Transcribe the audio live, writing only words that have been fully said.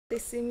They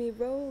see me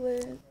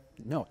rolling.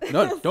 No,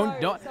 don't.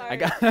 Sorry.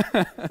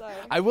 Sorry.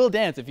 I will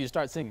dance if you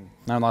start singing.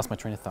 Now I lost my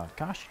train of thought.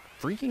 Gosh,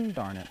 freaking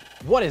darn it.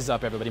 What is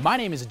up, everybody? My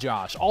name is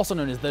Josh, also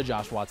known as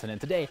TheJoshWatson,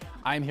 and today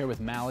I'm here with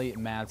Mally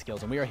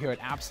Madskills, and we are here at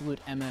Absolute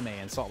MMA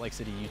in Salt Lake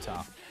City,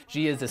 Utah.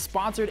 She is a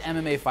sponsored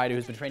MMA fighter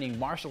who's been training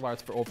martial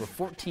arts for over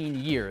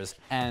 14 years,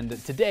 and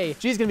today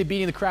she's gonna be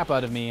beating the crap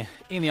out of me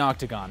in the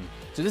octagon.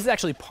 So this is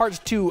actually part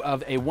 2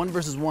 of a 1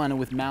 versus 1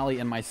 with Mally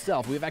and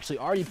myself. We've actually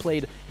already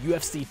played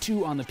UFC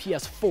 2 on the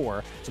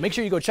PS4, so make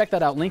sure you go check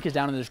that out. Link is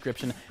down in the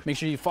description. Make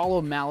sure you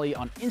follow Mally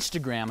on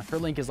Instagram. Her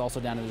link is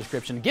also down in the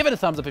description. Give it a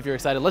thumbs up if you're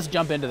excited. Let's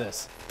jump into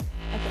this.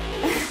 Okay.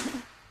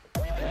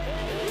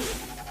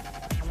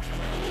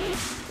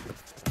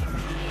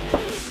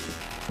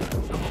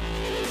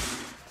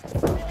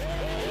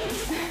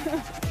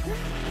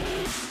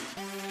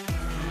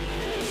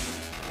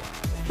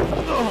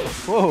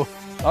 Whoa,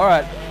 all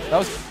right, that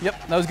was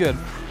good.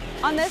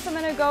 On this, I'm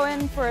gonna go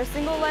in for a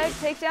single leg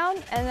takedown,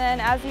 and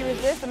then as you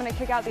resist, I'm gonna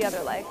kick out the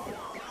other leg.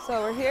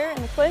 So we're here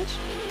in the clinch,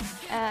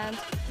 and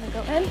I'm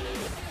gonna go in,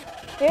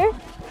 here.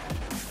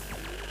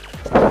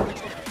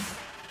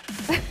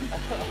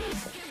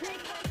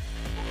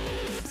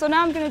 So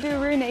now I'm gonna do a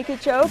rear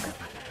naked choke.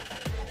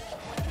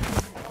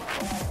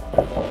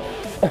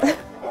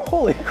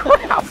 Holy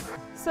crap!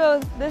 So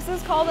this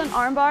is called an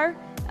arm bar.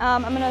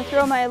 I'm gonna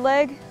throw my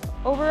leg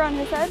over on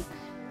his head,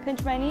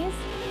 pinch my knees,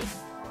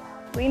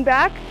 lean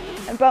back,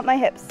 and bump my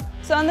hips.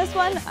 So on this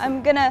one,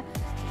 I'm gonna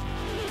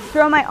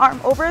throw my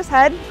arm over his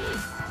head,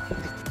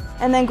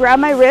 and then grab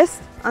my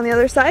wrist on the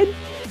other side,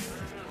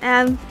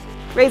 and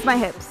raise my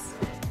hips.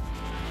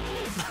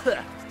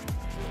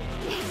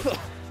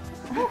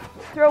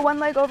 Throw one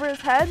leg over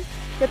his head,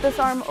 get this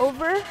arm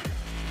over,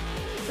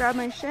 grab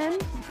my shin,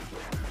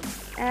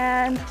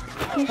 and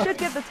you should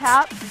get the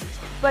tap,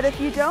 but if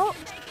you don't,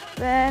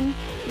 then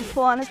you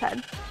pull on his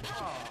head.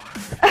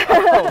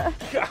 Oh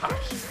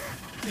gosh,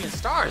 seeing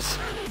stars.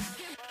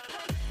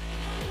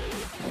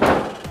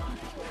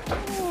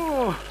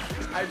 Ooh,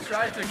 I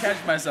tried to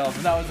catch myself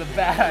and that was a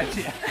bad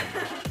idea.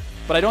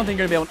 But I don't think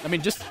you're gonna be able, I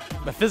mean, just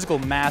the physical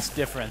mass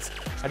difference.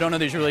 I don't know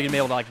that you're really gonna be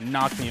able to like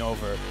knock me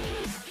over.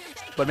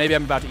 But maybe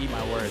I'm about to eat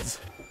my words.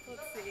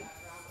 Let's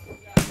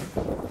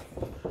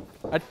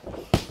see.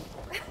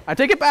 I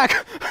take it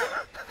back.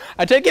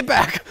 I take it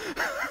back.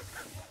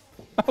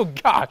 Oh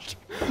gosh,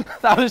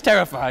 that was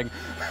terrifying.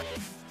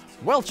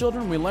 Well,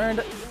 children, we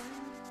learned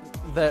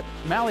that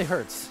Mally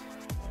hurts.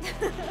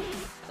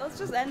 Let's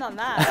just end on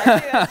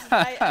that.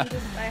 I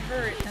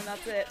hurt, and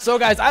that's it. So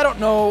guys, I don't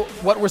know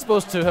what we're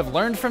supposed to have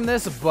learned from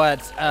this,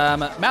 but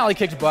Mally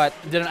kicked butt,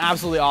 did an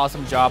absolutely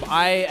awesome job.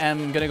 I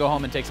am gonna go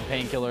home and take some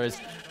painkillers.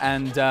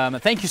 And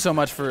thank you so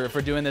much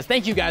for doing this.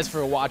 Thank you guys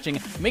for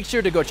watching. Make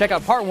sure to go check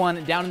out part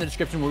 1 down in the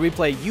description where we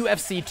play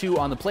UFC 2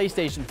 on the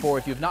PlayStation 4.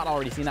 If you've not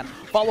already seen that,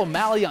 follow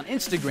Mally on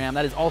Instagram.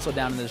 That is also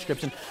down in the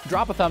description.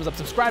 Drop a thumbs up.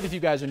 Subscribe if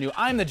you guys are new.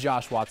 I'm the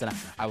Josh Watson.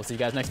 I will see you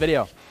guys next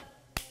video.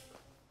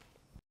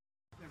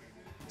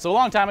 So a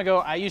long time ago,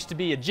 I used to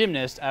be a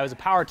gymnast. I was a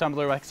power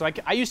tumbler. So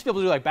I used to be able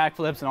to do like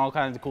backflips and all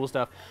kinds of cool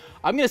stuff.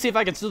 I'm gonna see if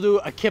I can still do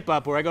a kip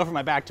up where I go from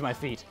my back to my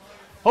feet.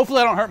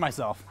 Hopefully I don't hurt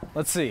myself.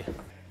 Let's see.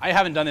 I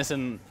haven't done this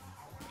in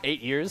 8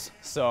 years,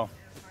 so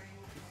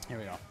here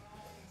we go.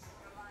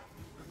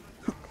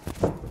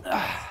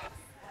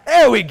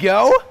 There we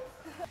go.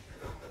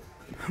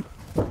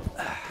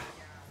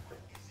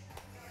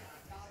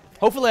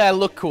 Hopefully I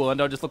look cool and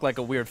don't just look like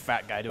a weird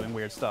fat guy doing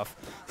weird stuff.